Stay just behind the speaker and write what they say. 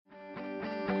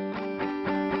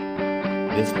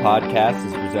This podcast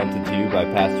is presented to you by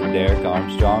Pastor Derek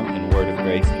Armstrong and Word of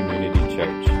Grace Community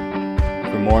Church.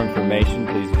 For more information,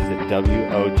 please visit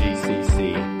wogcc.com.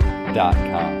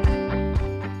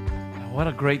 What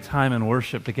a great time in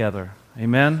worship together.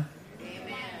 Amen?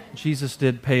 Amen. Jesus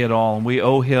did pay it all, and we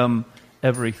owe Him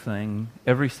everything.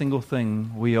 Every single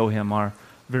thing we owe Him. Our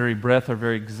very breath, our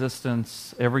very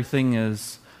existence, everything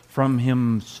is from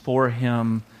Him, for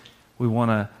Him. We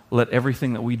want to let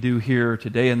everything that we do here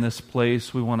today in this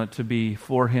place, we want it to be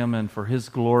for Him and for His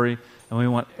glory, and we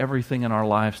want everything in our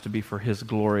lives to be for His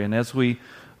glory. And as we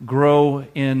grow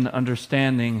in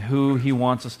understanding who He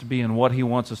wants us to be and what He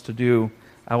wants us to do,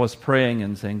 I was praying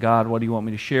and saying, God, what do you want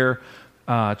me to share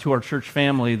to our church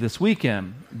family this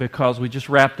weekend? Because we just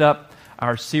wrapped up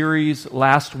our series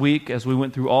last week as we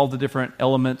went through all the different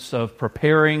elements of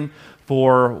preparing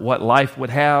for what life would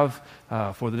have,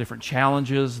 for the different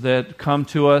challenges that come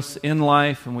to us in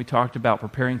life. And we talked about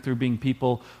preparing through being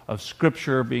people of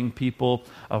Scripture, being people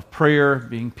of prayer,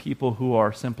 being people who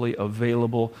are simply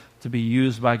available to be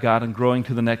used by God and growing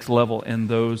to the next level in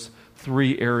those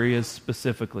three areas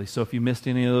specifically. So if you missed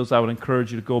any of those, I would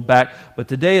encourage you to go back. But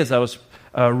today, as I was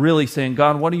really saying,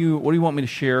 God, what do you want me to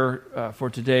share for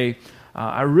today?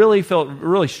 I really felt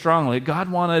really strongly God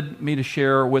wanted me to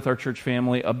share with our church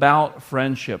family about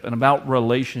friendship and about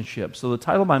relationships. So the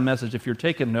title of my message, if you're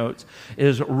taking notes,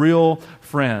 is Real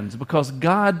Friends, because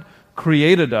God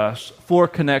created us for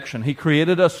connection. He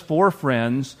created us for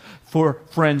friends, for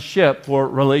friendship, for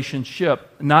relationship,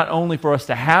 not only for us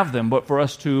to have them, but for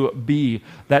us to be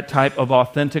that type of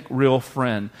authentic, real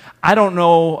friend. I don't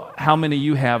know how many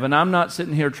you have, and I'm not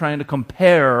sitting here trying to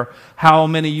compare how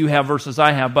many you have versus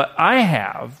I have, but I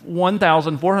have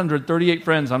 1,438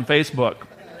 friends on Facebook.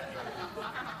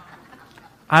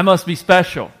 I must be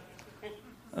special.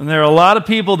 And there are a lot of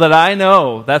people that I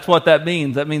know. That's what that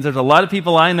means. That means there's a lot of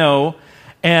people I know,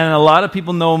 and a lot of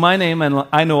people know my name, and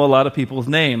I know a lot of people's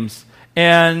names.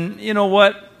 And you know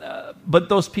what? But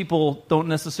those people don't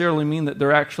necessarily mean that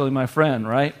they're actually my friend,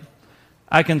 right?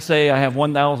 I can say I have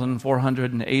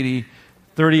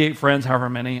 1,438 friends, however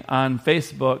many, on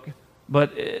Facebook,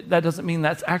 but that doesn't mean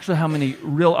that's actually how many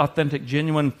real, authentic,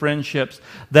 genuine friendships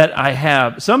that I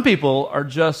have. Some people are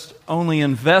just only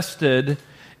invested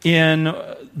in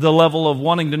the level of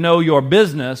wanting to know your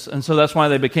business, and so that's why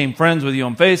they became friends with you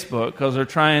on Facebook, because they're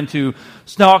trying to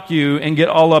stalk you and get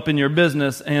all up in your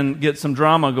business and get some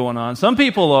drama going on. Some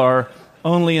people are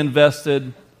only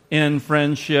invested in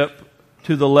friendship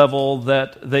to the level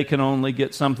that they can only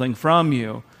get something from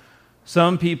you.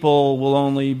 Some people will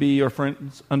only be your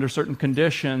friends under certain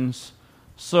conditions.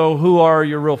 So who are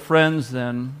your real friends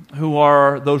then? Who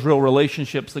are those real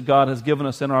relationships that God has given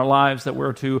us in our lives that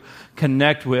we're to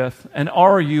connect with? And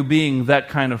are you being that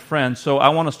kind of friend? So I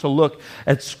want us to look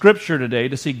at Scripture today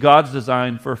to see God's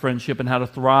design for friendship and how to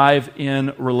thrive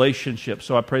in relationships.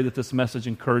 So I pray that this message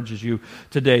encourages you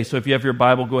today. So if you have your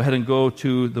Bible, go ahead and go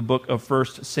to the book of 1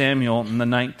 Samuel in the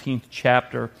 19th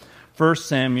chapter. 1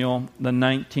 Samuel, the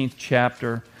 19th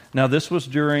chapter. Now, this was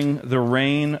during the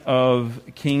reign of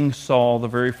King Saul, the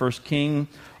very first king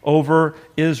over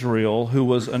Israel, who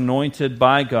was anointed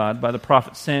by God, by the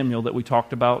prophet Samuel that we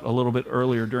talked about a little bit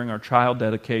earlier during our child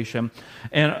dedication.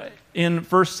 And in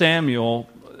 1 Samuel,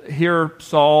 here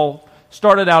Saul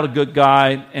started out a good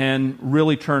guy and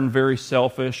really turned very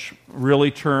selfish,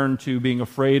 really turned to being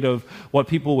afraid of what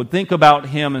people would think about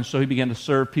him, and so he began to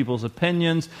serve people's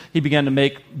opinions. He began to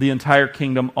make the entire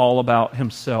kingdom all about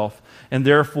himself. And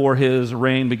therefore his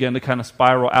reign began to kind of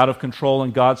spiral out of control,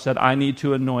 and God said, I need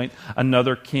to anoint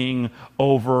another king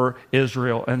over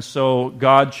Israel. And so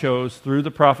God chose, through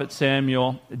the prophet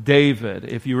Samuel, David.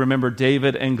 If you remember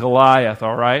David and Goliath,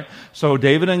 all right? So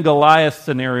David and Goliath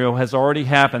scenario has already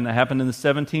happened. That happened in the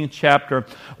 17th chapter,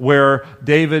 where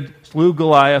David slew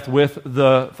Goliath with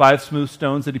the 5 smooth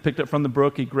stones that he picked up from the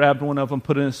brook. He grabbed one of them,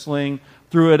 put it in a sling,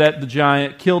 threw it at the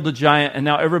giant, killed the giant, and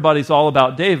now everybody's all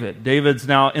about David. David's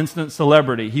now instant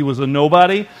celebrity. He was a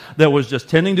nobody that was just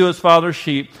tending to his father's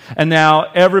sheep, and now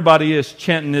everybody is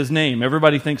chanting his name.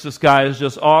 Everybody thinks this guy is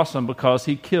just awesome because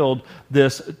he killed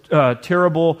this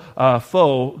terrible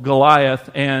foe, Goliath,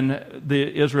 and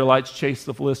the Israelites chased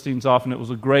the Philistines off, and it was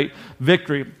a great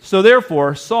victory. So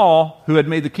therefore, Saul, who had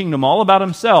made the kingdom all about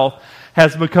himself,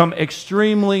 has become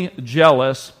extremely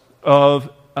jealous of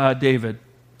David.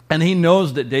 And he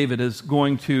knows that David is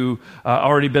going to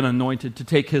already been anointed to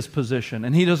take his position.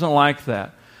 And he doesn't like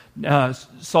that.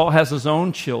 Saul has his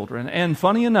own children. And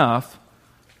funny enough,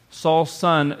 Saul's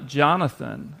son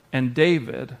Jonathan and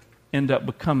David end up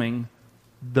becoming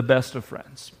the best of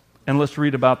friends. And let's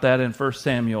read about that in 1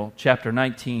 Samuel chapter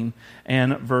 19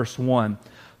 and verse 1.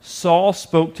 Saul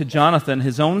spoke to Jonathan,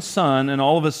 his own son, and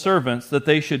all of his servants that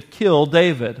they should kill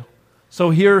David. So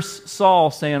here's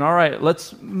Saul saying, all right,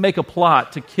 let's make a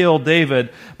plot to kill David.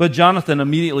 But Jonathan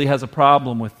immediately has a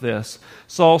problem with this.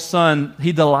 Saul's son,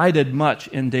 he delighted much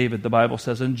in David, the Bible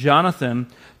says. And Jonathan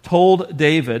told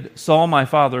David, Saul, my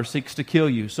father, seeks to kill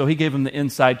you. So he gave him the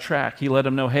inside track. He let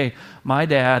him know, hey, my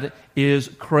dad is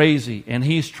crazy and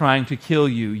he's trying to kill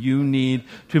you. You need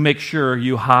to make sure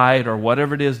you hide or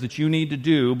whatever it is that you need to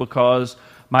do because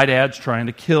my dad's trying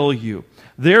to kill you.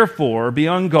 Therefore, be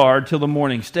on guard till the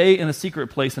morning. Stay in a secret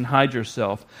place and hide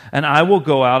yourself. And I will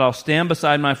go out. I'll stand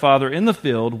beside my father in the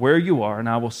field where you are, and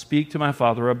I will speak to my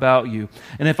father about you.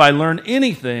 And if I learn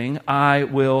anything, I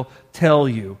will tell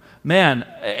you. Man,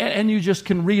 and you just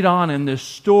can read on in this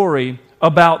story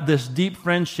about this deep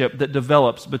friendship that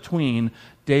develops between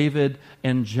David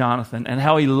and Jonathan, and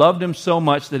how he loved him so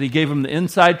much that he gave him the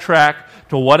inside track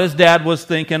to what his dad was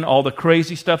thinking, all the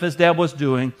crazy stuff his dad was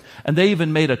doing, and they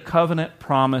even made a covenant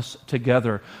promise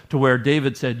together to where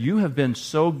David said, you have been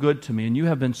so good to me, and you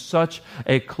have been such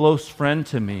a close friend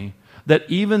to me, that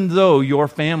even though your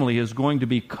family is going to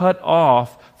be cut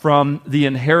off from the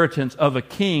inheritance of a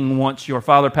king once your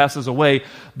father passes away,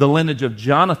 the lineage of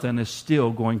Jonathan is still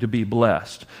going to be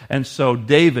blessed. And so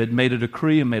David made a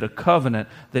decree and made a covenant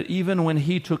that even when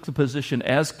he took the position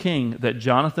as king, that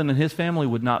Jonathan and his family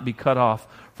would not be cut off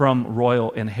from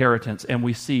royal inheritance. And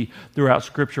we see throughout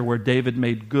Scripture where David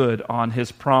made good on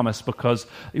his promise, because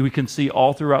we can see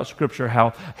all throughout Scripture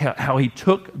how he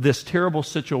took this terrible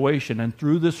situation, and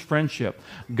through this friendship,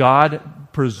 God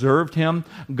preserved him,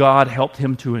 God helped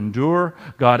him to endure,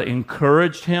 God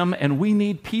encouraged him, and we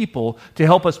need people to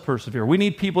help us persevere. We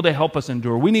need people to help us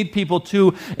endure. We need people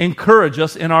to encourage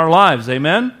us in our lives,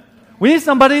 amen? We need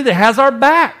somebody that has our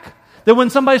back, that when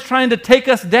somebody's trying to take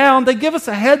us down, they give us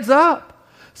a heads up.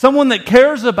 Someone that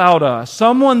cares about us.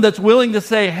 Someone that's willing to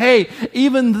say, hey,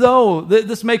 even though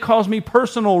this may cause me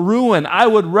personal ruin, I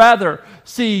would rather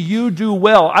see you do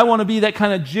well. I want to be that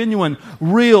kind of genuine,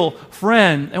 real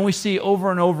friend. And we see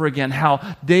over and over again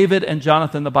how David and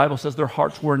Jonathan, the Bible says, their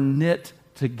hearts were knit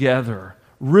together.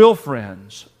 Real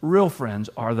friends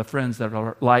are the friends that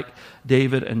are like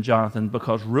David and Jonathan,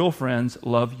 because real friends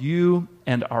love you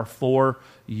and are for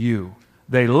you.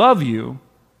 They love you,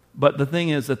 but the thing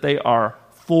is that they are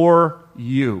for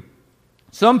you.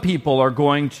 Some people are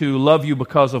going to love you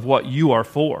because of what you are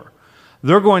for.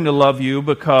 They're going to love you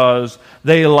because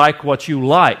they like what you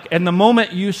like. And the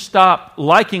moment you stop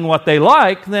liking what they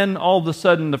like, then all of a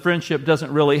sudden the friendship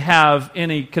doesn't really have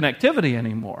any connectivity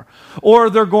anymore. Or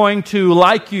they're going to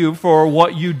like you for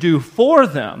what you do for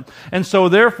them. And so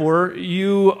therefore,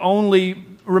 you only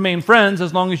remain friends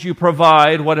as long as you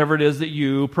provide whatever it is that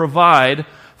you provide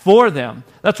for them.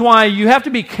 That's why you have to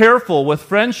be careful with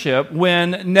friendship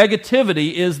when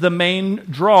negativity is the main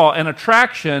draw and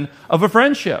attraction of a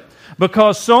friendship.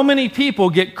 Because so many people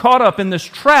get caught up in this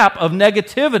trap of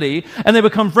negativity, and they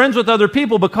become friends with other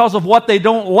people because of what they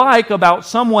don't like about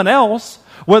someone else,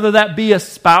 whether that be a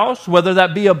spouse, whether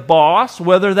that be a boss,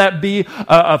 whether that be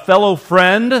a fellow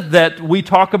friend that we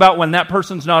talk about when that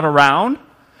person's not around.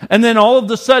 And then all of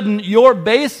a sudden, your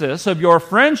basis of your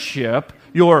friendship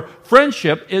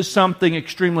is something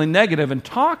extremely negative and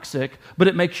toxic, but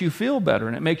it makes you feel better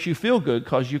and it makes you feel good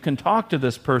because you can talk to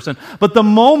this person. But the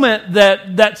moment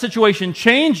that situation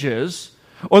changes,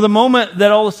 or the moment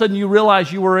that all of a sudden you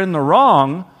realize you were in the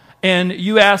wrong and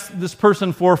you ask this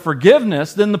person for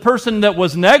forgiveness, then the person that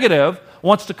was negative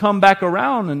wants to come back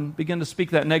around and begin to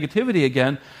speak that negativity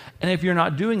again. And if you're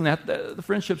not doing that, the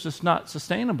friendship's just not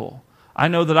sustainable. I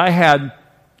know that I had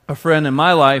a friend in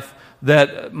my life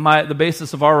that the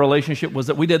basis of our relationship was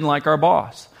that we didn't like our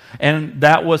boss. And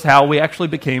that was how we actually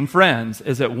became friends,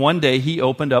 is that one day he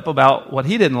opened up about what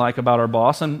he didn't like about our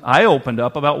boss, and I opened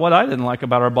up about what I didn't like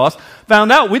about our boss.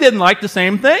 Found out we didn't like the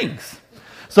same things.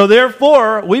 So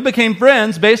therefore, we became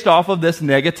friends based off of this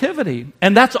negativity.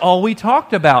 And that's all we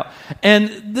talked about.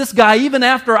 And this guy, even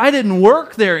after I didn't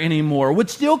work there anymore, would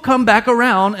still come back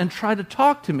around and try to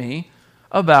talk to me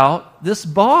about this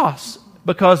boss.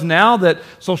 Because now that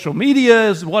social media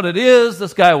is what it is,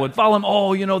 this guy would follow him,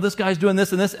 oh, this guy's doing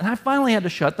this and this. And I finally had to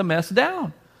shut the mess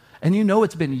down. And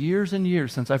it's been years and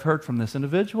years since I've heard from this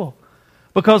individual.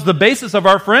 Because the basis of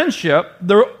our friendship,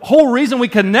 the whole reason we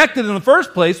connected in the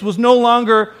first place, was no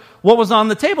longer what was on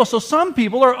the table. So some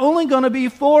people are only going to be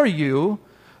for you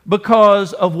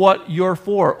because of what you're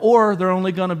for. Or they're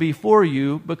only going to be for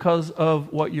you because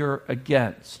of what you're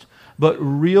against. But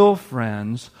real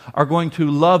friends are going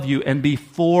to love you and be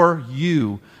for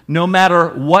you, no matter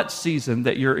what season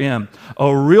that you're in.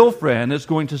 A real friend is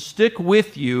going to stick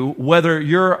with you whether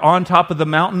you're on top of the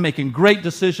mountain making great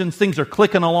decisions, things are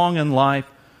clicking along in life,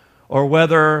 or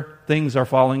whether things are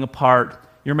falling apart,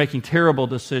 you're making terrible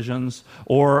decisions,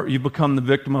 or you become the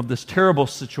victim of this terrible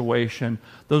situation.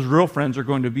 Those real friends are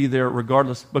going to be there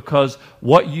regardless, because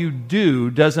what you do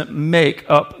doesn't make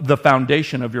up the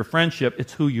foundation of your friendship.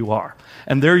 It's who you are.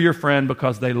 And they're your friend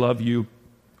because they love you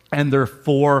and they're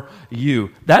for you.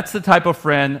 That's the type of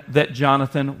friend that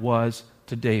Jonathan was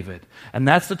to David. And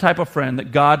that's the type of friend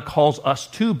that God calls us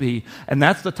to be. And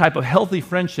that's the type of healthy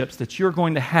friendships that you're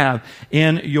going to have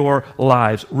in your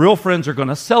lives. Real friends are going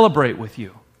to celebrate with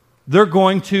you. They're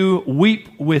going to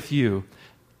weep with you.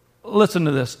 Listen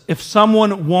to this. If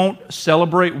someone won't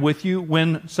celebrate with you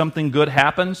when something good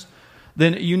happens,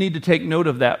 then you need to take note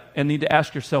of that and need to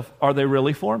ask yourself, are they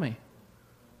really for me?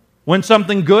 When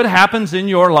something good happens in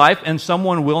your life and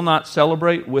someone will not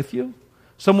celebrate with you,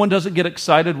 someone doesn't get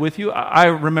excited with you. I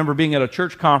remember being at a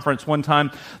church conference one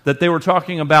time that they were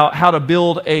talking about how to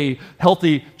build a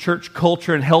healthy church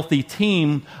culture and healthy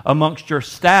team amongst your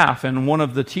staff. And one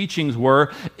of the teachings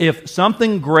were, if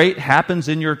something great happens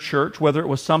in your church, whether it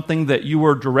was something that you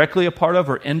were directly a part of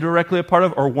or indirectly a part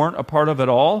of or weren't a part of at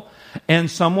all, and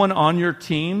someone on your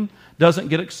team doesn't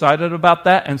get excited about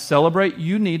that and celebrate,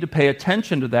 you need to pay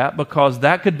attention to that, because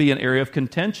that could be an area of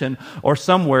contention or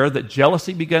somewhere that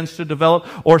jealousy begins to develop,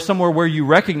 or somewhere where you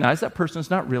recognize that person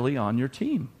is not really on your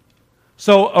team.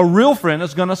 So a real friend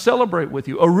is going to celebrate with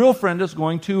you. A real friend is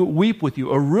going to weep with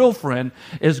you. A real friend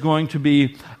is going to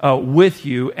be with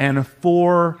you and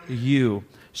for you.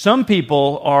 Some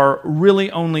people are really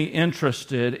only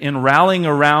interested in rallying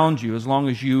around you as long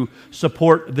as you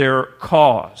support their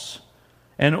cause.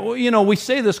 And, we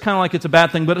say this kind of like it's a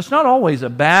bad thing, but it's not always a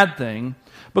bad thing,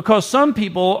 because some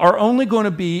people are only going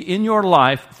to be in your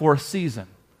life for a season.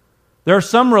 There are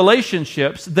some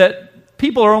relationships that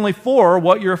people are only for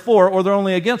what you're for, or they're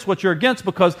only against what you're against,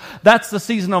 because that's the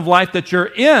season of life that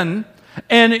you're in,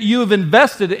 and you've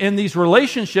invested in these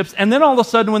relationships, and then all of a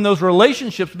sudden when those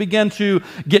relationships begin to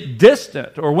get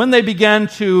distant, or when they begin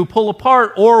to pull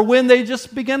apart, or when they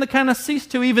just begin to kind of cease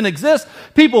to even exist,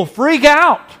 people freak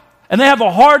out. And they have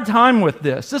a hard time with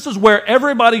this. This is where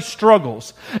everybody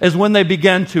struggles, is when they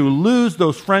begin to lose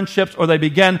those friendships, or they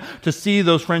begin to see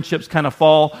those friendships kind of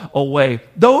fall away.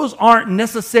 Those aren't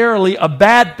necessarily a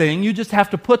bad thing. You just have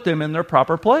to put them in their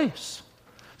proper place.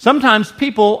 Sometimes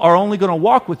people are only going to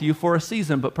walk with you for a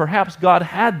season, but perhaps God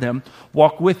had them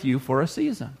walk with you for a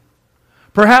season.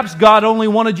 Perhaps God only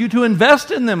wanted you to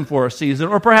invest in them for a season,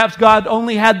 or perhaps God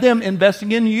only had them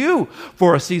investing in you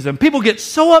for a season. People get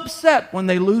so upset when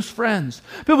they lose friends.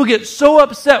 People get so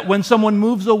upset when someone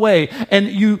moves away, and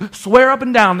you swear up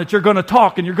and down that you're going to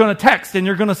talk and you're going to text and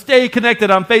you're going to stay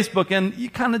connected on Facebook, and you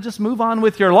kind of just move on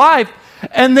with your life.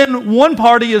 And then one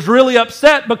party is really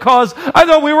upset because, I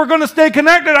thought we were going to stay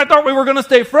connected. I thought we were going to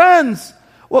stay friends.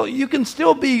 Well, you can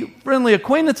still be friendly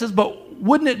acquaintances, but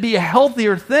wouldn't it be a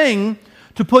healthier thing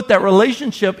to put that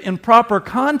relationship in proper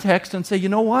context and say, you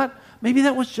know what? Maybe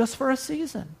that was just for a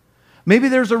season. Maybe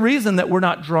there's a reason that we're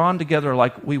not drawn together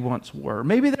like we once were.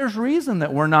 Maybe there's a reason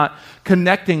that we're not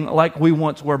connecting like we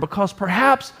once were, because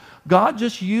perhaps God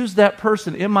just used that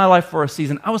person in my life for a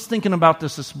season. I was thinking about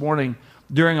this morning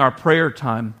during our prayer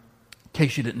time. In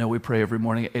case you didn't know, we pray every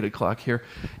morning at 8 o'clock here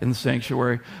in the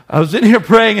sanctuary. I was in here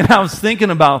praying, and I was thinking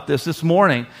about this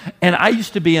morning. And I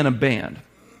used to be in a band.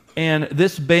 And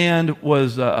this band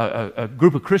was a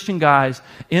group of Christian guys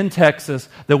in Texas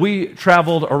that we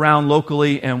traveled around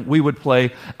locally, and we would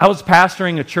play. I was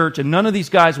pastoring a church, and none of these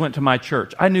guys went to my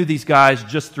church. I knew these guys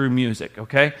just through music,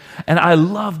 okay? And I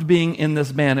loved being in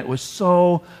this band. It was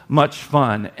so much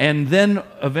fun. And then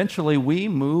eventually we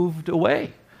moved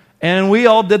away. And we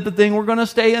all did the thing. We're going to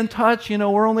stay in touch.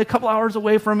 We're only a couple hours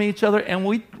away from each other, and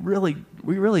we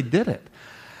really did it.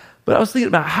 But I was thinking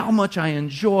about how much I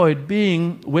enjoyed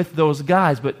being with those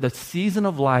guys. But the season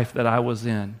of life that I was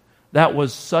in, that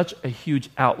was such a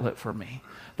huge outlet for me.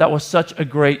 That was such a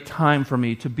great time for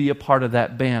me to be a part of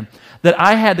that band, that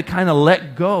I had to kind of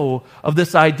let go of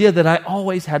this idea that I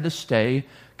always had to stay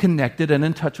connected and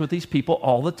in touch with these people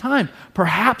all the time.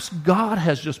 Perhaps God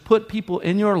has just put people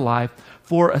in your life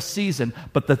for a season.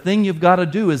 But the thing you've got to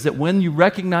do is that when you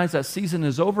recognize that season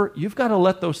is over, you've got to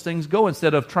let those things go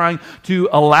instead of trying to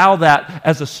allow that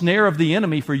as a snare of the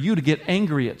enemy for you to get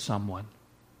angry at someone.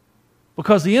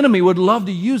 Because the enemy would love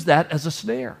to use that as a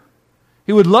snare.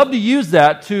 He would love to use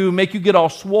that to make you get all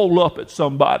swole up at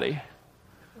somebody.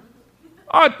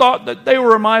 I thought that they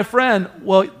were my friend.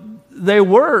 Well, they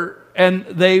were, and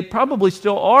they probably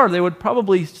still are. They would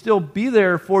probably still be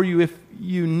there for you if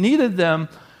you needed them.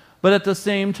 But at the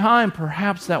same time,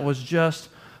 perhaps that was just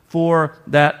for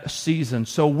that season.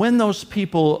 So when those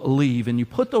people leave and you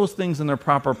put those things in their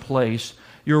proper place,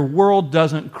 your world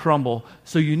doesn't crumble.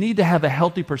 So you need to have a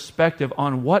healthy perspective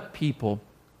on what people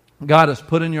God has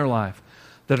put in your life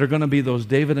that are going to be those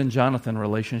David and Jonathan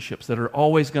relationships that are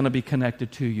always going to be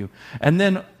connected to you. And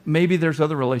then maybe there's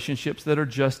other relationships that are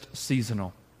just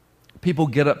seasonal. People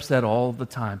get upset all the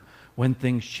time when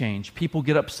things change. People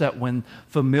get upset when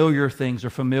familiar things or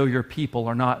familiar people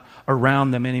are not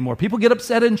around them anymore. People get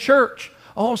upset in church.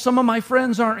 Oh, some of my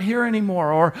friends aren't here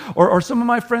anymore, or some of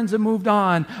my friends have moved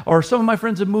on, or some of my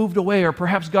friends have moved away, or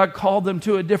perhaps God called them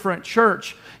to a different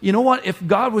church. You know what? If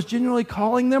God was genuinely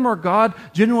calling them, or God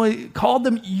genuinely called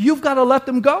them, you've got to let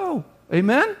them go.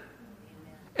 Amen?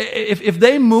 If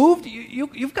they moved,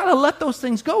 you've got to let those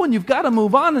things go, and you've got to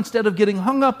move on instead of getting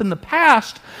hung up in the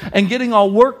past and getting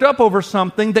all worked up over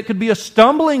something that could be a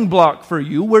stumbling block for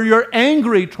you, where you're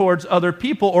angry towards other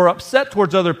people or upset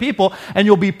towards other people, and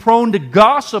you'll be prone to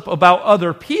gossip about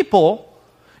other people.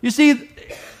 You see,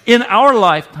 in our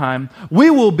lifetime, we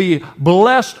will be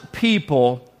blessed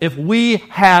people if we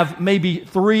have maybe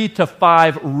 3 to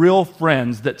 5 real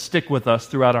friends that stick with us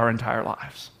throughout our entire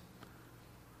lives.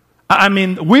 I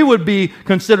mean, we would be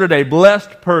considered a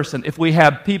blessed person if we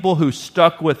have people who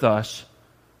stuck with us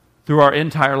through our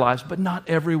entire lives, but not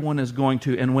everyone is going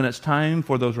to. And when it's time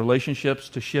for those relationships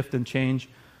to shift and change,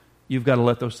 you've got to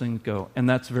let those things go. And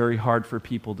that's very hard for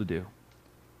people to do.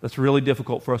 That's really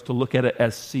difficult for us to look at it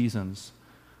as seasons.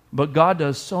 But God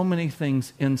does so many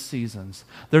things in seasons.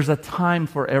 There's a time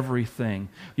for everything.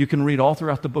 You can read all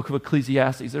throughout the book of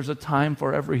Ecclesiastes. There's a time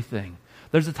for everything.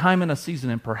 There's a time and a season,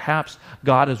 and perhaps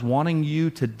God is wanting you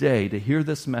today to hear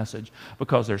this message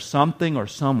because there's something or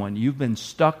someone you've been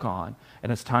stuck on,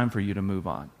 and it's time for you to move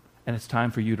on. And it's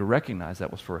time for you to recognize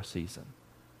that was for a season.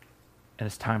 And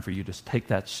it's time for you to take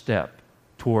that step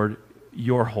toward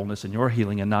your wholeness and your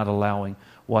healing and not allowing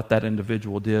what that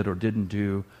individual did or didn't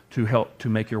do to help to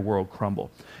make your world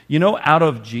crumble. You know, out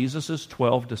of Jesus'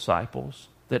 12 disciples,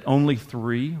 that only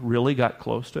 3 really got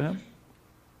close to him?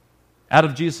 Out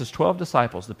of Jesus' 12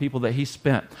 disciples, the people that he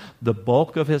spent the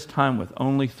bulk of his time with,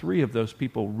 only 3 of those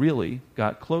people really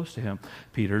got close to him: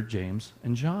 Peter, James,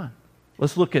 and John.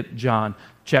 Let's look at John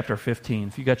chapter 15.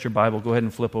 If you got your Bible, go ahead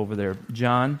and flip over there.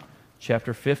 John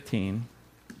chapter 15.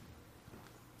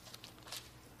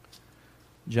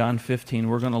 John 15,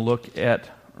 we're going to look at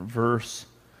verse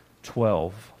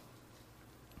 12.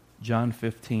 John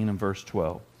 15 and verse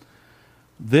 12.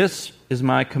 This is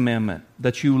my commandment,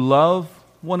 that you love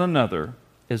one another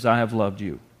as I have loved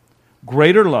you.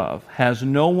 Greater love has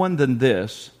no one than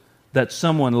this, that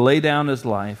someone lay down his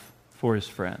life for his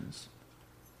friends.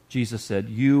 Jesus said,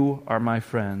 you are my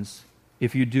friends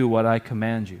if you do what I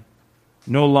command you.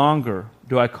 No longer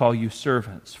do I call you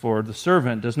servants, for the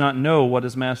servant does not know what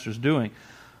his master is doing.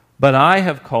 But I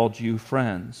have called you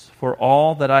friends, for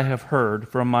all that I have heard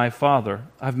from my Father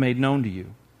I've made known to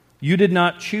you. You did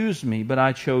not choose me, but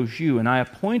I chose you, and I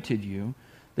appointed you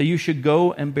that you should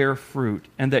go and bear fruit,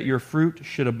 and that your fruit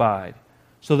should abide,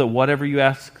 so that whatever you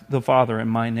ask the Father in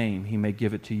my name, he may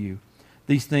give it to you.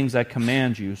 These things I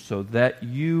command you, so that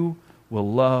you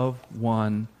will love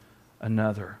one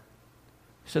another.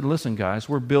 He said, listen, guys,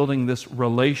 we're building this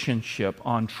relationship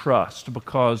on trust,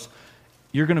 because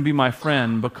you're going to be my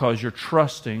friend because you're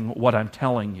trusting what I'm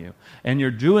telling you. And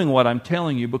you're doing what I'm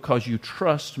telling you because you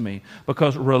trust me,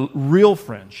 because real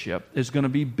friendship is going to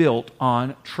be built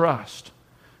on trust.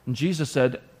 And Jesus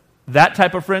said, that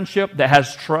type of friendship that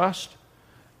has trust,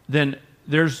 then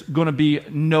there's going to be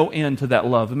no end to that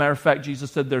love. As a matter of fact,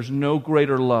 Jesus said there's no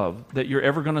greater love that you're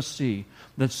ever going to see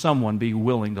than someone be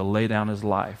willing to lay down his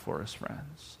life for his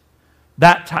friends.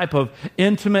 That type of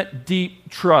intimate, deep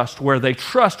trust where they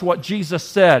trust what Jesus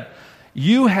said.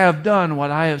 You have done what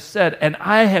I have said, and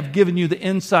I have given you the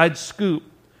inside scoop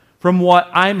from what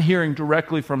I'm hearing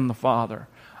directly from the Father.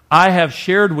 I have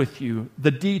shared with you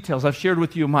the details. I've shared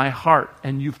with you my heart,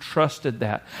 and you've trusted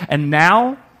that. And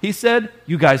now, he said,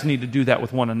 you guys need to do that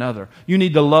with one another. You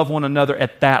need to love one another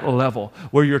at that level,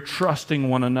 where you're trusting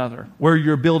one another, where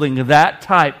you're building that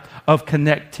type of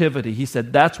connectivity. He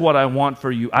said, that's what I want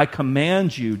for you. I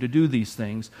command you to do these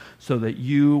things so that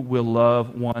you will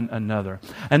love one another.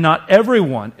 And not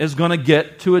everyone is going to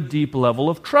get to a deep level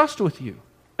of trust with you.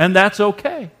 And that's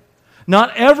okay.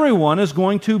 Not everyone is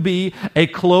going to be a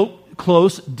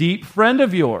close, deep friend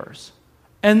of yours.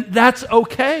 And that's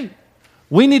okay.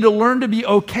 We need to learn to be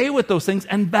okay with those things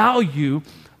and value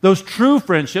those true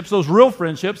friendships, those real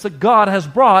friendships that God has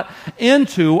brought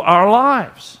into our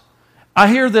lives. I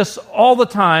hear this all the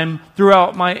time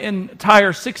throughout my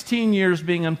entire 16 years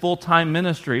being in full-time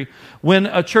ministry. When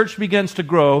a church begins to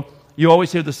grow, you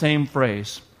always hear the same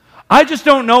phrase. I just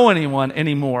don't know anyone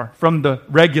anymore from the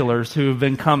regulars who have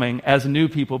been coming as new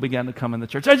people began to come in the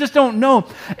church. I just don't know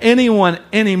anyone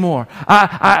anymore.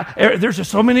 There's just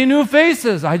so many new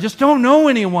faces. I just don't know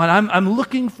anyone. I'm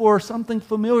looking for something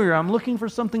familiar. I'm looking for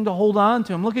something to hold on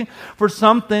to. I'm looking for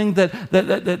something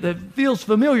that feels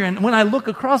familiar. And when I look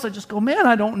across, I just go, man,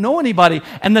 I don't know anybody.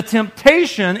 And the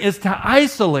temptation is to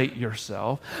isolate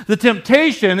yourself. The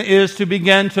temptation is to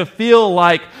begin to feel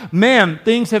like, man,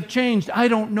 things have changed. I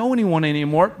don't know anyone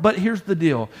anymore. But here's the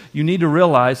deal. You need to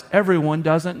realize everyone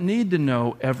doesn't need to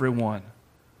know everyone.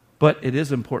 But it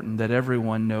is important that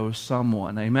everyone knows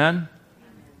someone. Amen?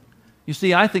 You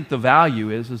see, I think the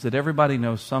value is that everybody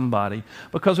knows somebody,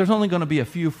 because there's only going to be a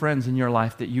few friends in your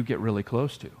life that you get really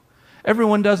close to.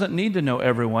 Everyone doesn't need to know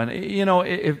everyone. You know,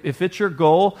 if it's your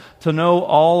goal to know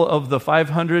all of the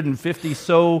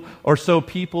 550 or so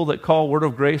people that call Word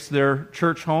of Grace their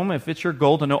church home, if it's your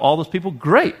goal to know all those people,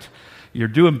 great. You're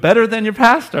doing better than your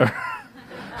pastor.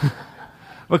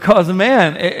 Because,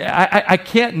 man, I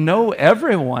can't know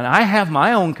everyone. I have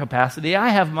my own capacity. I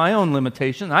have my own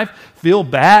limitations. I feel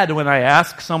bad when I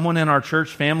ask someone in our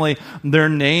church family their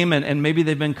name, and maybe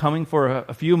they've been coming for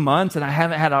a few months, and I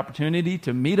haven't had opportunity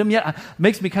to meet them yet. It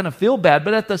makes me kind of feel bad.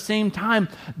 But at the same time,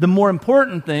 the more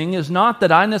important thing is not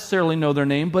that I necessarily know their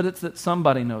name, but it's that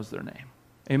somebody knows their name.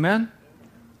 Amen?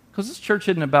 Because this church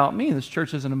isn't about me. This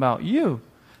church isn't about you.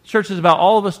 Church is about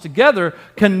all of us together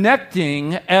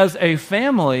connecting as a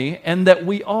family, and that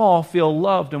we all feel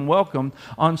loved and welcomed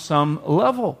on some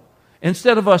level.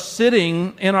 Instead of us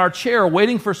sitting in our chair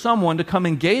waiting for someone to come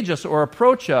engage us or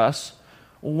approach us,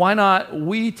 why not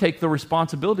we take the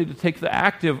responsibility to take the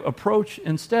active approach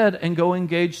instead and go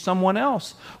engage someone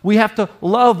else? We have to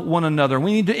love one another.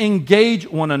 We need to engage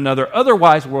one another.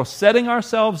 Otherwise, we're setting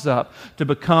ourselves up to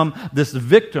become this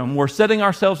victim. We're setting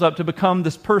ourselves up to become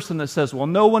this person that says, well,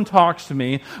 no one talks to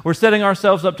me. We're setting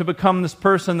ourselves up to become this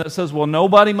person that says, well,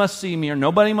 nobody must see me, or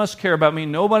nobody must care about me.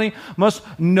 Nobody must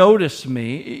notice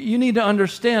me. You need to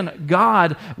understand,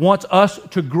 God wants us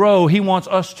to grow. He wants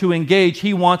us to engage.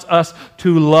 He wants us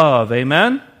to love.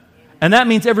 Amen? And that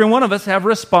means every one of us have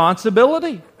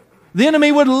responsibility. The enemy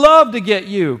would love to get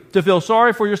you to feel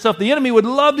sorry for yourself. The enemy would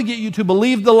love to get you to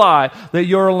believe the lie that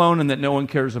you're alone and that no one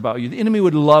cares about you. The enemy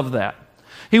would love that.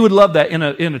 He would love that in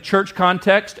a church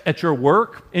context, at your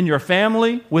work, in your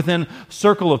family, within a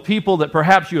circle of people that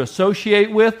perhaps you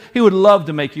associate with. He would love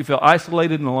to make you feel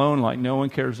isolated and alone, like no one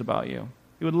cares about you.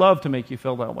 He would love to make you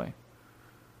feel that way.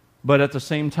 But at the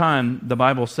same time, the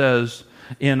Bible says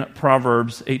in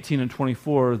Proverbs 18 and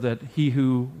 24 that he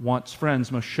who wants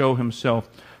friends must show himself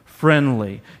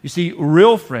friendly. You see,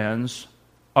 real friends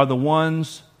are the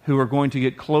ones who are going to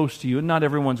get close to you, and not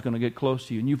everyone's going to get close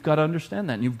to you. And you've got to understand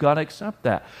that, and you've got to accept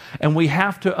that. And we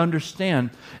have to understand,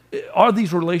 are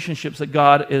these relationships that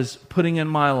God is putting in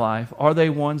my life, are they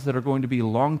ones that are going to be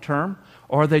long-term?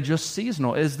 Or are they just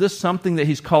seasonal? Is this something that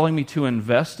He's calling me to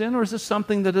invest in? Or is this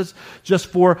something that is just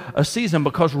for a season?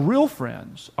 Because real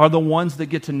friends are the ones that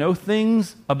get to know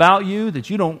things about you that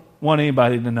you don't want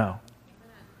anybody to know.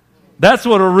 That's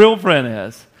what a real friend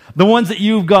is. The ones that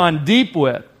you've gone deep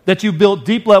with, that you built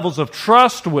deep levels of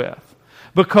trust with,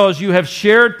 because you have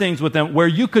shared things with them where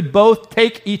you could both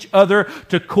take each other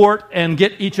to court and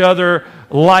get each other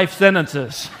life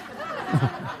sentences.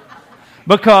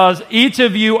 Because each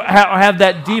of you have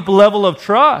that deep level of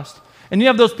trust. And you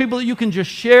have those people that you can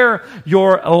just share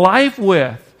your life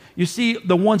with. You see,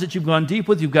 the ones that you've gone deep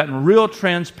with, you've gotten real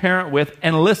transparent with.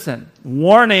 And listen,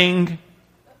 warning,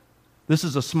 this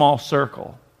is a small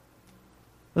circle.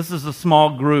 This is a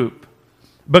small group.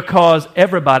 Because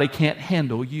everybody can't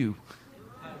handle you.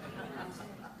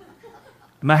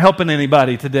 Am I helping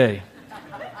anybody today?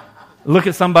 Look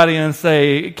at somebody and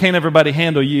say, can't everybody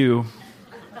handle you?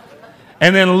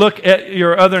 And then look at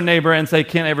your other neighbor and say,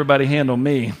 can't everybody handle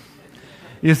me?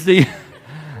 You see,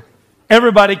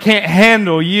 everybody can't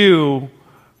handle you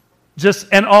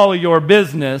and all of your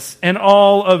business and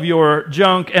all of your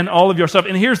junk and all of your stuff.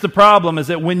 And here's the problem, is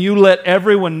that when you let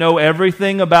everyone know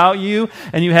everything about you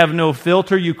and you have no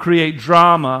filter, you create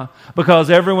drama because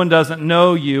everyone doesn't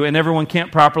know you and everyone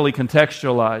can't properly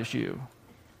contextualize you.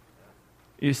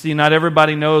 You see, not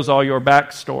everybody knows all your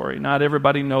backstory. Not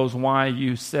everybody knows why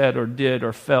you said or did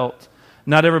or felt.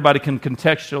 Not everybody can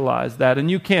contextualize that.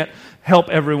 And you can't help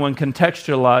everyone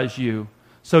contextualize you.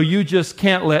 So you just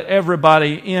can't let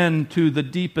everybody into the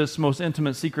deepest, most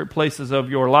intimate, secret places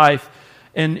of your life.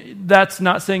 And that's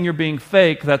not saying you're being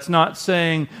fake. That's not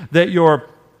saying that you're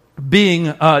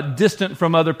being distant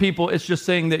from other people. It's just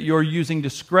saying that you're using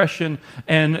discretion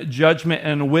and judgment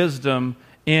and wisdom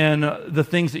in the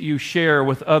things that you share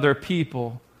with other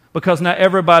people. Because not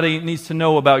everybody needs to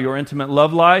know about your intimate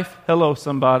love life. Hello,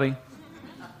 somebody.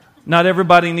 Not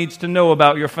everybody needs to know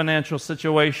about your financial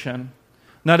situation.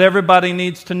 Not everybody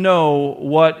needs to know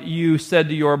what you said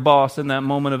to your boss in that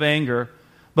moment of anger.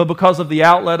 But because of the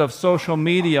outlet of social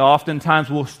media, oftentimes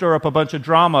we'll stir up a bunch of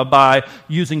drama by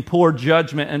using poor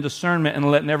judgment and discernment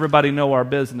and letting everybody know our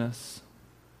business.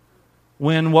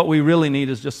 When what we really need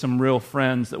is just some real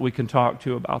friends that we can talk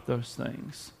to about those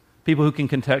things. People who can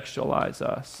contextualize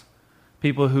us.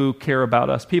 People who care about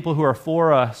us. People who are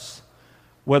for us,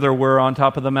 whether we're on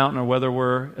top of the mountain or whether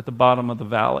we're at the bottom of the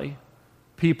valley.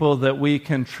 People that we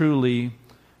can truly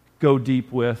go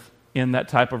deep with in that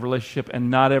type of relationship. And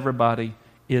not everybody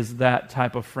is that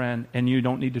type of friend, and you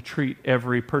don't need to treat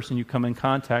every person you come in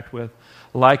contact with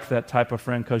like that type of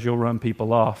friend, because you'll run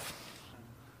people off.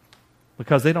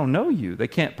 Because they don't know you. They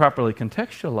can't properly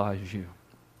contextualize you.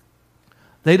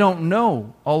 They don't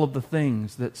know all of the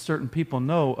things that certain people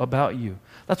know about you.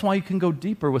 That's why you can go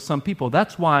deeper with some people.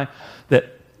 That's why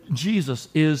that Jesus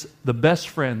is the best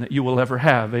friend that you will ever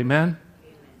have. Amen?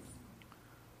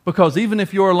 Because even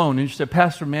if you're alone, and you say,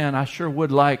 Pastor, man, I sure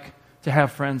would like to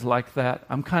have friends like that.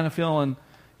 I'm kind of feeling,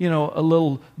 a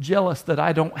little jealous that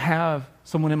I don't have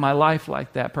someone in my life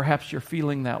like that. Perhaps you're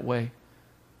feeling that way.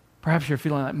 Perhaps you're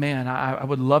feeling like, man, I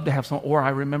would love to have someone, or I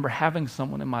remember having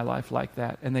someone in my life like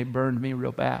that, and they burned me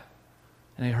real bad,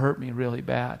 and they hurt me really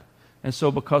bad. And so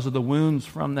because of the wounds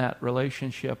from that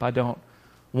relationship, I don't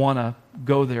want to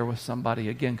go there with somebody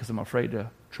again because I'm afraid to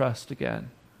trust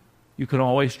again. You can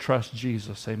always trust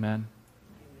Jesus, amen?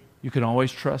 You can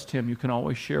always trust Him. You can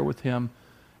always share with Him,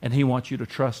 and He wants you to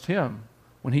trust Him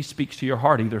when He speaks to your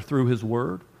heart, either through His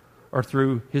Word or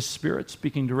through His Spirit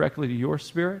speaking directly to your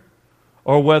spirit,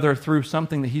 or whether through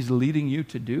something that He's leading you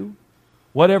to do.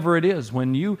 Whatever it is,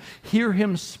 when you hear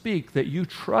Him speak, that you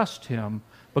trust Him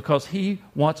because He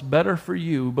wants better for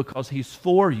you, because He's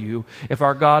for you. If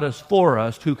our God is for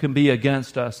us, who can be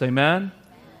against us? Amen?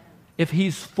 If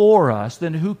He's for us,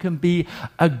 then who can be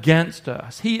against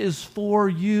us? He is for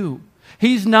you.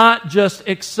 He's not just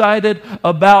excited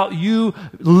about you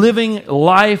living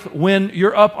life when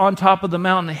you're up on top of the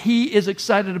mountain. He is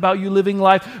excited about you living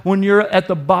life when you're at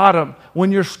the bottom,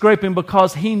 when you're scraping,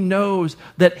 because He knows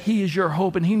that He is your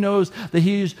hope, and He knows that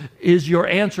He is your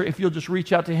answer. If you'll just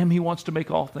reach out to Him, He wants to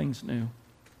make all things new.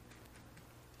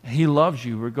 He loves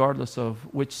you regardless of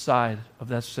which side of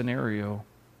that scenario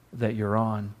that you're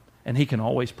on. And He can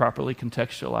always properly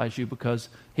contextualize you because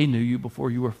He knew you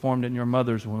before you were formed in your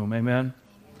mother's womb. Amen?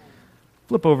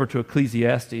 Flip over to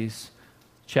Ecclesiastes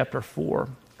chapter 4.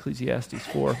 Ecclesiastes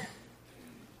 4.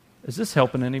 Is this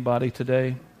helping anybody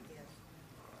today?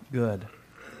 Good.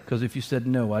 Because if you said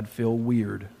no, I'd feel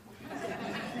weird.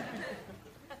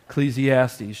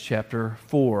 Ecclesiastes chapter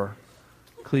 4.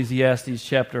 Ecclesiastes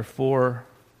chapter 4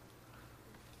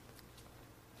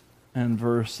 and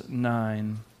verse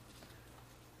 9.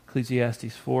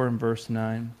 Ecclesiastes 4 and verse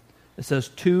 9. It says,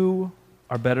 2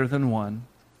 are better than 1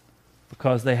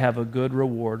 because they have a good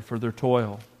reward for their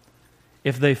toil.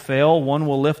 If they fail, one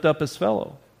will lift up his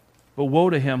fellow. But woe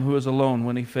to him who is alone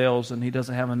when he fails and he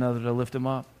doesn't have another to lift him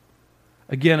up.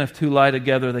 Again, if 2 lie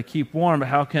together, they keep warm. But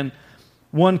how can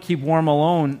one keep warm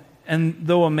alone? And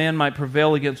though a man might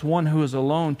prevail against one who is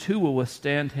alone, 2 will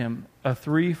withstand him. A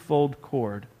 3-fold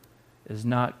cord is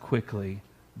not quickly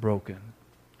broken.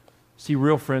 See,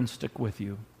 real friends stick with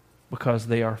you because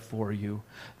they are for you.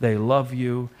 They love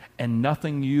you, and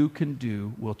nothing you can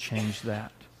do will change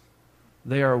that.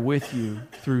 They are with you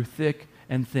through thick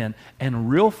and thin. And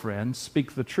real friends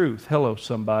speak the truth. Hello,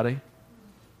 somebody.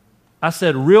 I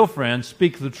said real friends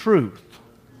speak the truth.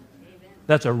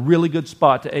 That's a really good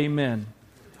spot to amen.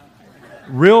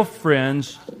 Real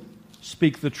friends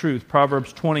speak the truth.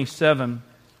 Proverbs 27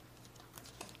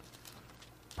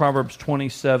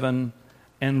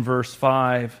 and verse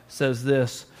 5 says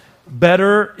this,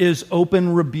 better is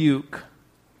open rebuke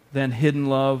than hidden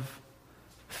love.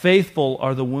 Faithful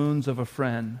are the wounds of a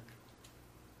friend,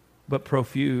 but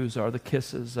profuse are the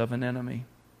kisses of an enemy.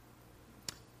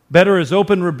 Better is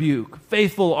open rebuke.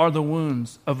 Faithful are the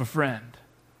wounds of a friend.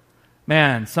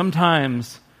 Man,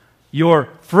 sometimes your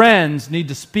friends need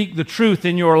to speak the truth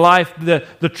in your life,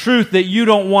 the truth that you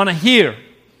don't want to hear.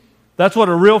 That's what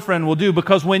a real friend will do,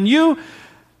 because when you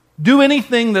do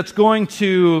anything that's going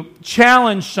to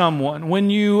challenge someone,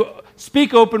 when you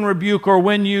speak open rebuke, or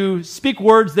when you speak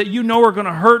words that you know are going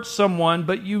to hurt someone,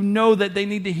 but you know that they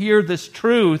need to hear this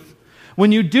truth,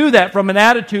 when you do that from an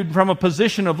attitude, from a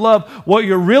position of love, what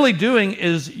you're really doing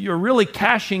is you're really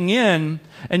cashing in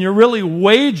and you're really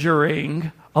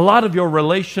wagering a lot of your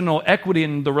relational equity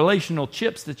and the relational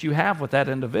chips that you have with that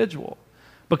individual.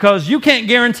 Because you can't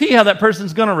guarantee how that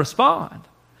person's going to respond.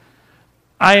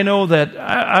 I know that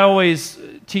I always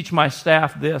teach my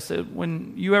staff this.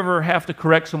 When you ever have to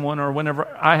correct someone, or whenever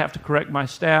I have to correct my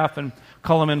staff and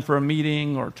call them in for a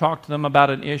meeting or talk to them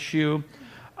about an issue,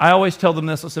 I always tell them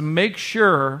this. Listen, make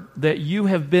sure that you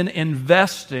have been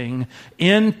investing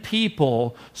in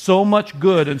people so much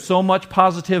good and so much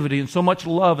positivity and so much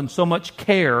love and so much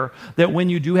care that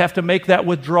when you do have to make that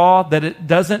withdrawal, that it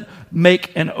doesn't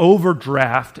make an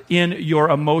overdraft in your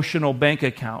emotional bank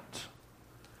account.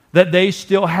 That they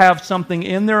still have something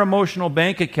in their emotional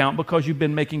bank account because you've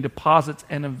been making deposits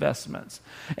and investments.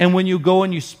 And when you go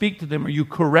and you speak to them or you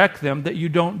correct them, that you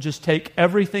don't just take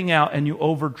everything out and you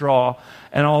overdraw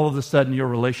and all of a sudden your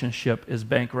relationship is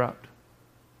bankrupt.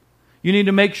 You need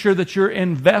to make sure that you're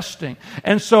investing.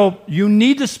 And so you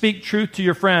need to speak truth to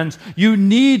your friends. You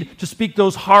need to speak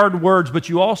those hard words, but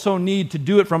you also need to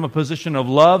do it from a position of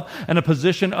love and a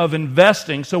position of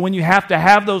investing. So when you have to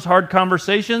have those hard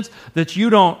conversations, that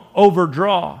you don't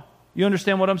overdraw. You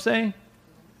understand what I'm saying?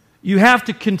 You have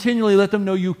to continually let them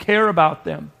know you care about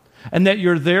them and that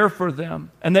you're there for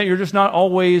them and that you're just not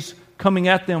always coming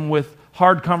at them with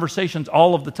hard conversations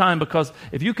all of the time, because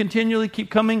if you continually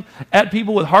keep coming at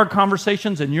people with hard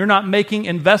conversations and you're not making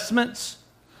investments,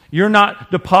 you're not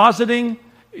depositing,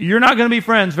 you're not going to be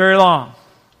friends very long.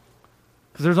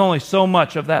 Because there's only so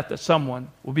much of that someone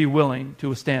will be willing to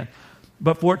withstand.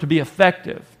 But for it to be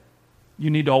effective, you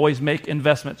need to always make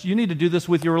investments. You need to do this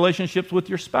with your relationships with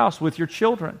your spouse, with your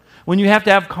children. When you have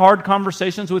to have hard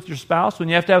conversations with your spouse, when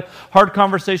you have to have hard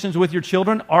conversations with your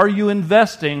children, are you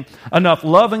investing enough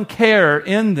love and care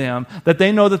in them that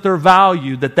they know that they're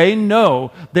valued, that they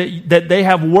know that they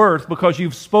have worth because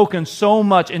you've spoken so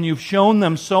much and you've shown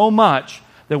them so much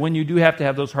that when you do have to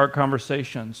have those hard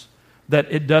conversations, that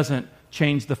it doesn't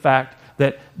change the fact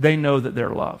that they know that they're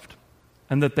loved.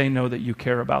 And that they know that you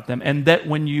care about them. And that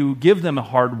when you give them a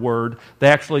hard word, they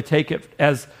actually take it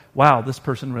as, wow, this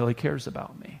person really cares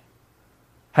about me.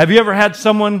 Have you ever had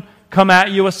someone come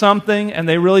at you with something and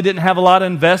they really didn't have a lot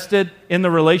invested in the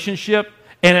relationship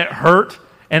and it hurt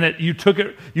and you took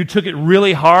it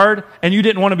really hard and you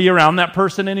didn't want to be around that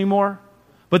person anymore?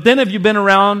 But then have you been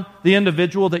around the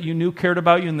individual that you knew cared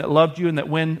about you and that loved you, and that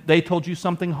when they told you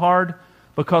something hard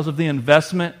because of the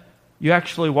investment, you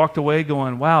actually walked away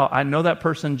going, wow, I know that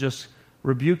person just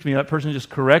rebuked me, that person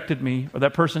just corrected me, or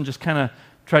that person just kind of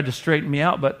tried to straighten me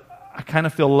out, but I kind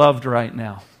of feel loved right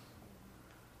now.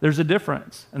 There's a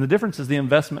difference, and the difference is the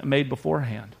investment made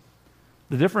beforehand.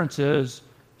 The difference is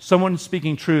someone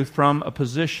speaking truth from a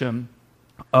position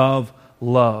of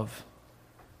love.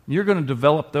 You're going to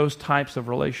develop those types of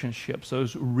relationships,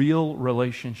 those real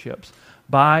relationships,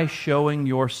 by showing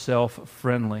yourself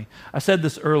friendly. I said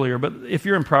this earlier, but if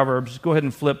you're in Proverbs, go ahead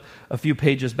and flip a few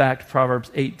pages back to Proverbs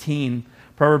 18.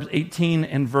 Proverbs 18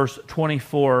 and verse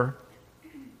 24.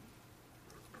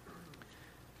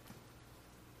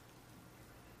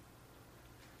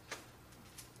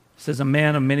 It says, a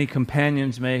man of many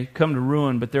companions may come to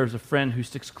ruin, but there's a friend who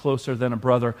sticks closer than a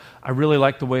brother. I really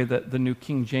like the way that the New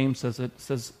King James says it. It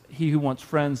says, he who wants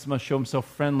friends must show himself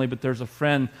friendly, but there's a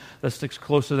friend that sticks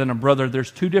closer than a brother. There's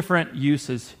two different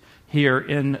uses here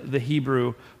in the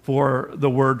Hebrew for the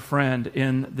word friend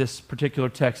in this particular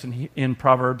text in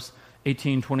Proverbs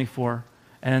 18:24.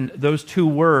 And those two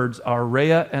words are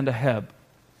Rhea and Aheb.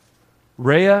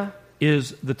 Rhea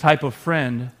is the type of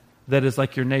friend that is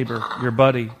like your neighbor, your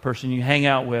buddy, person you hang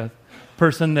out with,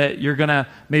 person that you're going to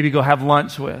maybe go have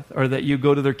lunch with, or that you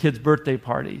go to their kids' birthday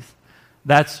parties.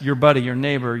 That's your buddy, your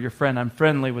neighbor, your friend. I'm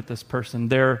friendly with this person.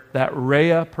 They're that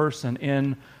Rhea person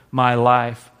in my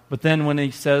life. But then when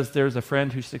he says there's a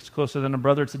friend who sticks closer than a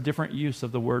brother, it's a different use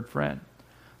of the word friend.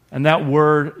 And that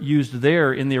word used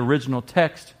there in the original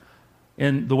text,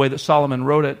 in the way that Solomon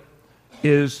wrote it,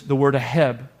 is the word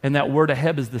Aheb. And that word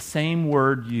Aheb is the same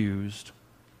word used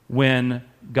when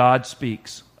God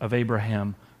speaks of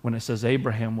Abraham, when it says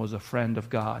Abraham was a friend of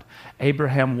God.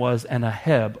 Abraham was an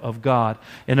Aheb of God.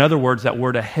 In other words, that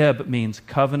word Aheb means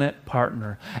covenant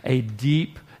partner, a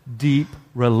deep, deep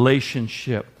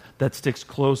relationship that sticks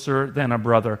closer than a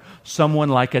brother. Someone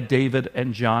like a David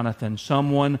and Jonathan,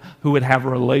 someone who would have a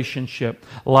relationship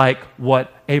like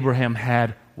what Abraham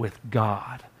had with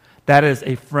God. That is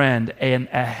a friend, a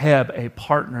heb, a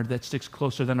partner that sticks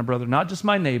closer than a brother. Not just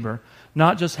my neighbor,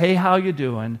 not just, hey, how you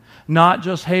doing? Not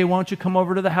just, hey, why don't you come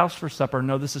over to the house for supper?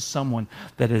 No, this is someone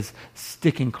that is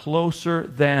sticking closer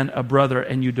than a brother,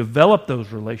 and you develop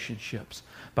those relationships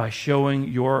by showing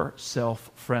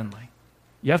yourself friendly.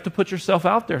 You have to put yourself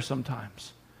out there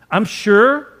sometimes. I'm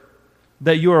sure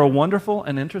that you are a wonderful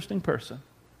and interesting person.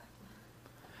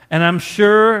 And I'm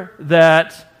sure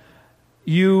that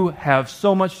you have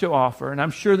so much to offer, and I'm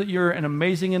sure that you're an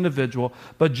amazing individual,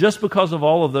 but just because of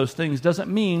all of those things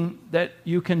doesn't mean that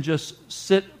you can just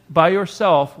sit by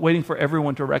yourself waiting for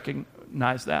everyone to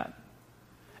recognize that.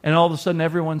 And all of a sudden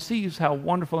everyone sees how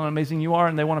wonderful and amazing you are,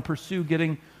 and they want to pursue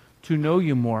getting to know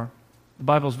you more. The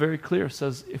Bible's very clear. It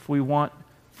says if we want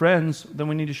friends, then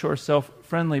we need to show ourselves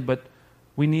friendly, but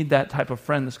we need that type of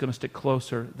friend that's going to stick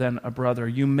closer than a brother.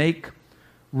 You make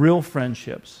real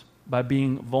friendships by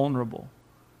being vulnerable,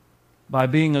 by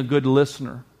being a good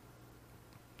listener.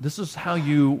 This is how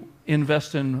you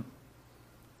invest in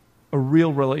a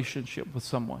real relationship with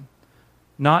someone.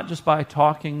 Not just by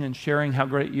talking and sharing how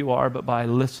great you are, but by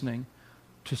listening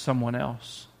to someone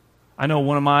else. I know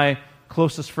one of my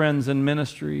closest friends in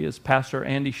ministry is Pastor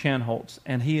Andy Shanholtz,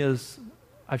 and he is,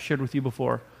 I've shared with you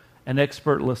before, an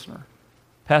expert listener.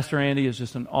 Pastor Andy is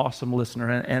just an awesome listener,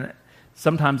 and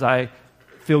sometimes I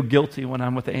feel guilty when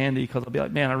I'm with Andy because I'll be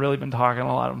like, man, I've really been talking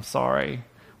a lot, I'm sorry.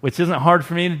 Which isn't hard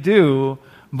for me to do,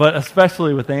 but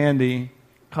especially with Andy,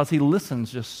 because he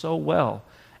listens just so well.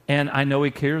 And I know he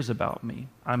cares about me.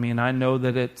 I mean, I know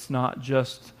that it's not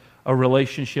just a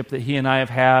relationship that he and I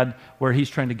have had where he's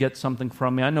trying to get something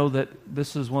from me. I know that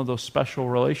this is one of those special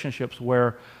relationships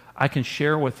where I can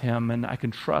share with him and I can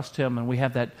trust him, and we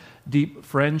have that deep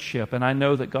friendship. And I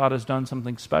know that God has done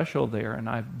something special there, and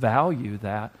I value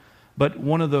that. But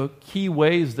one of the key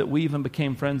ways that we even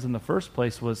became friends in the first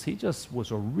place was he just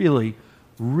was a really,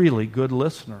 really good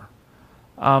listener.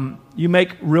 You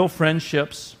make real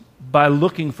friendships by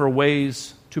looking for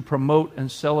ways to promote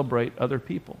and celebrate other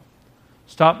people.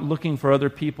 Stop looking for other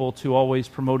people to always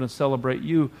promote and celebrate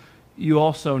you. You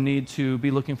also need to be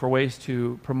looking for ways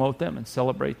to promote them and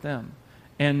celebrate them.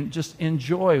 And just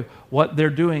enjoy what they're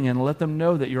doing and let them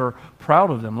know that you're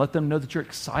proud of them. Let them know that you're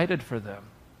excited for them.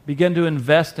 Begin to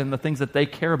invest in the things that they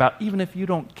care about, even if you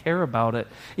don't care about it,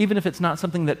 even if it's not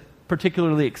something that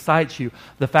particularly excites you.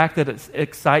 The fact that it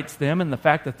excites them and the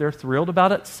fact that they're thrilled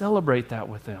about it, celebrate that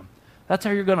with them. That's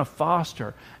how you're going to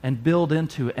foster and build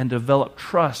into and develop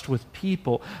trust with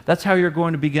people. That's how you're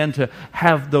going to begin to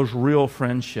have those real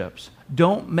friendships.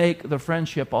 Don't make the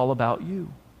friendship all about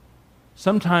you.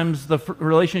 Sometimes the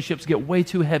relationships get way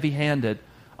too heavy-handed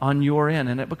on your end,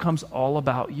 and it becomes all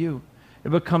about you. It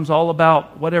becomes all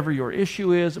about whatever your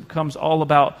issue is. It becomes all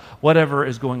about whatever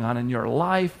is going on in your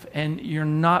life, and you're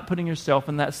not putting yourself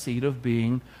in that seat of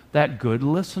being that good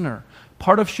listener.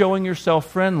 Part of showing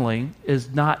yourself friendly is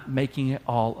not making it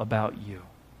all about you.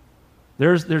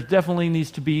 There definitely needs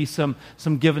to be some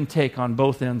give and take on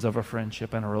both ends of a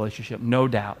friendship and a relationship, no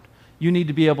doubt. You need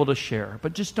to be able to share,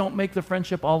 but just don't make the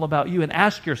friendship all about you. And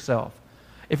ask yourself,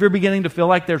 if you're beginning to feel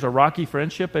like there's a rocky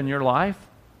friendship in your life,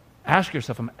 ask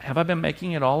yourself, have I been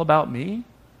making it all about me?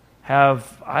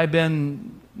 Have I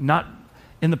been not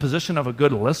in the position of a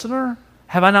good listener?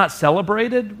 Have I not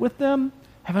celebrated with them?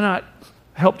 Have I not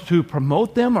helped to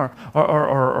promote them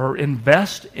or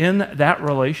invest in that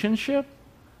relationship?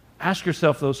 Ask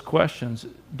yourself those questions.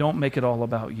 Don't make it all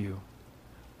about you.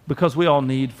 Because we all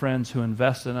need friends who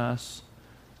invest in us,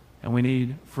 and we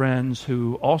need friends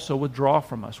who also withdraw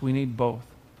from us. We need both.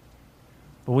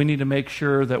 But we need to make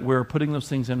sure that we're putting those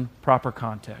things in proper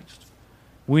context.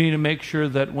 We need to make sure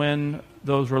that when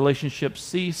those relationships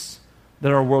cease,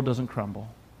 that our world doesn't crumble.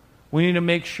 We need to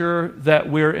make sure that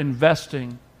we're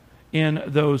investing in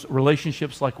those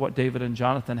relationships like what David and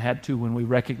Jonathan had to when we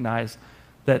recognize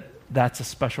that that's a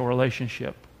special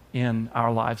relationship in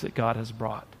our lives that God has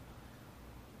brought.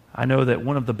 I know that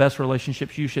one of the best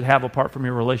relationships you should have apart from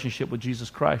your relationship with Jesus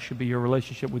Christ should be your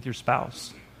relationship with your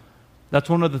spouse. That's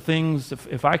one of the things,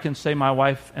 if I can say my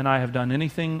wife and I have done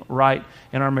anything right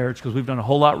in our marriage, because we've done a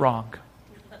whole lot wrong.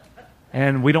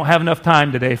 And we don't have enough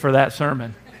time today for that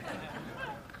sermon.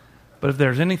 But if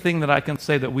there's anything that I can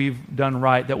say that we've done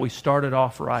right, that we started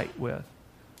off right with,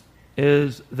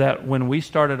 is that when we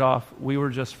started off, we were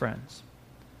just friends.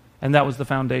 And that was the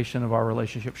foundation of our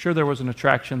relationship. Sure, there was an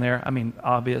attraction there. I mean,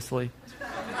 obviously.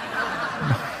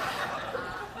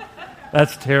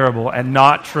 That's terrible and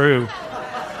not true.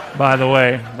 By the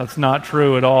way, that's not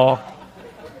true at all.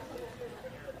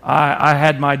 I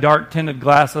had my dark tinted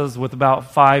glasses with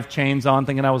about 5 chains on,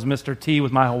 thinking I was Mr. T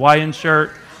with my Hawaiian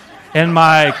shirt. in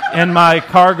my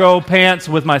cargo pants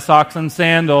with my socks and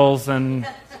sandals and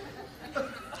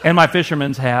my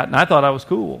fisherman's hat, and I thought I was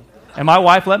cool. And my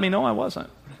wife let me know I wasn't.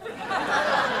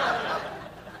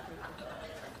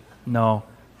 No.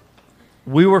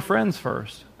 We were friends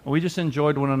first. We just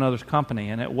enjoyed one another's company,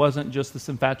 and it wasn't just this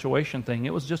infatuation thing.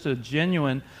 It was just a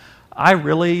genuine, I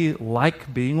really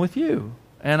like being with you,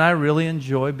 and I really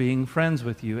enjoy being friends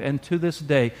with you. And to this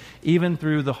day, even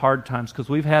through the hard times, because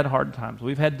we've had hard times,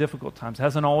 we've had difficult times, it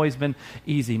hasn't always been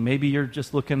easy. Maybe you're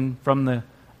just looking from the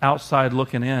outside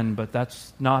looking in, but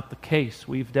that's not the case.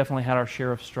 We've definitely had our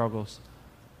share of struggles,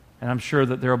 and I'm sure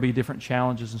that there will be different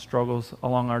challenges and struggles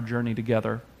along our journey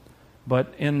together.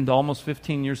 But in the almost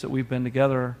 15 years that we've been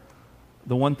together,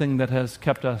 the one thing that has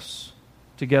kept us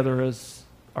together is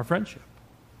our friendship.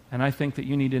 And I think that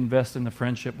you need to invest in the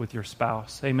friendship with your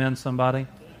spouse. Amen, somebody?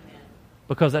 Amen.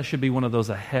 Because that should be one of those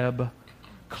aheb,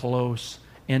 close,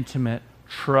 intimate,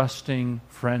 trusting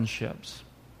friendships.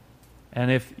 And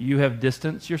if you have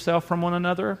distanced yourself from one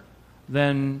another,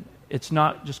 then it's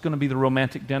not just going to be the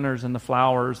romantic dinners and the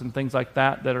flowers and things like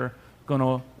that that are going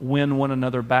to win one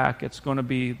another back. It's going to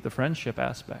be the friendship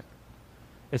aspect.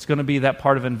 It's going to be that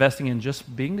part of investing in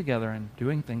just being together and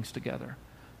doing things together.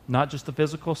 Not just the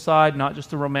physical side, not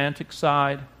just the romantic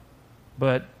side,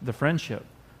 but the friendship.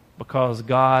 Because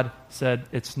God said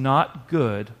it's not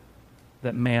good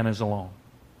that man is alone.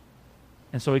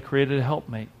 And so He created a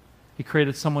helpmate. He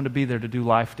created someone to be there to do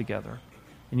life together.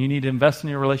 And you need to invest in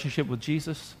your relationship with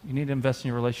Jesus. You need to invest in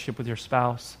your relationship with your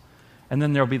spouse. And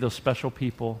then there'll be those special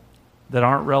people that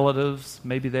aren't relatives.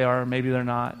 Maybe they are, maybe they're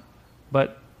not.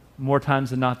 But more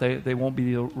times than not, they won't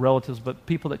be the relatives, but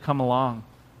people that come along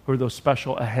who are those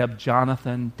special Ahab,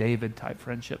 Jonathan, David type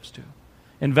friendships too.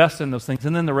 Invest in those things.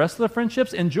 And then the rest of the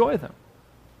friendships, enjoy them.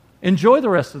 Enjoy the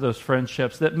rest of those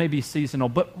friendships that may be seasonal,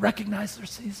 but recognize they're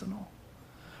seasonal.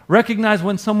 Recognize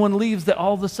when someone leaves that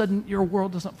all of a sudden your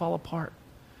world doesn't fall apart.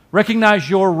 Recognize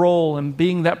your role in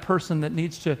being that person that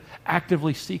needs to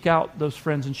actively seek out those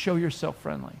friends and show yourself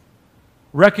friendly.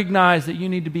 Recognize that you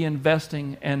need to be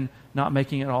investing and not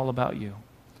making it all about you.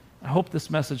 I hope this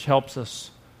message helps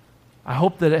us. I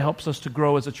hope that it helps us to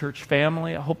grow as a church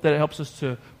family. I hope that it helps us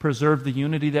to preserve the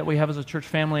unity that we have as a church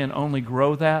family and only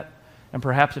grow that. And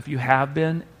perhaps if you have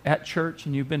been at church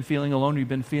and you've been feeling alone, you've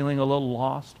been feeling a little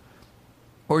lost,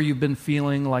 or you've been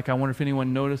feeling like, I wonder if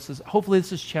anyone notices, hopefully this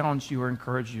has challenged you or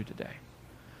encouraged you today.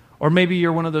 Or maybe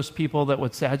you're one of those people that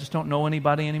would say, I just don't know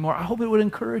anybody anymore. I hope it would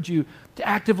encourage you to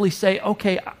actively say,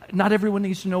 okay, not everyone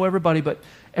needs to know everybody, but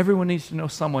everyone needs to know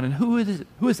someone. And who is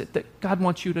it that God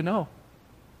wants you to know?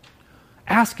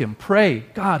 Ask Him, pray,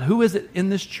 God, who is it in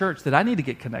this church that I need to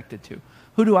get connected to?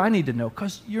 Who do I need to know?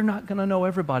 Because you're not going to know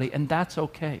everybody, and that's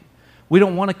okay. We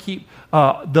don't want to keep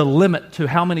the limit to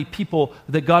how many people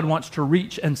that God wants to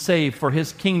reach and save for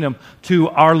His kingdom to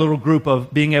our little group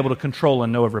of being able to control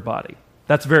and know everybody.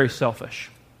 That's very selfish.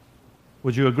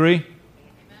 Would you agree? Amen.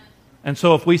 And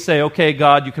so if we say, okay,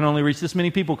 God, you can only reach this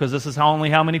many people because this is only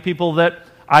how many people that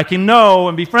I can know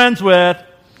and be friends with,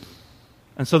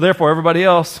 and so therefore everybody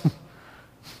else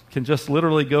can just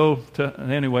literally go to,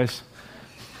 anyways.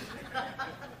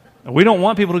 We don't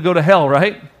want people to go to hell,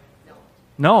 right?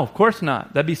 No, of course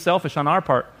not. That'd be selfish on our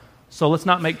part. So let's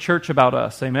not make church about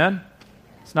us, amen?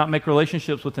 Let's not make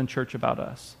relationships within church about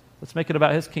us. Let's make it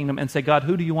about His kingdom and say, God,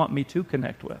 who do you want me to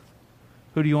connect with?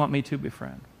 Who do you want me to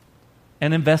befriend?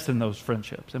 And invest in those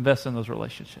friendships. Invest in those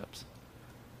relationships.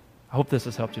 I hope this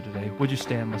has helped you today. Would you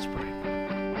stand? Let's pray.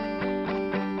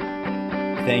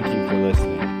 Thank you for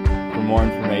listening. For more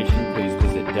information, please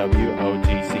visit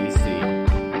WOGCC.com.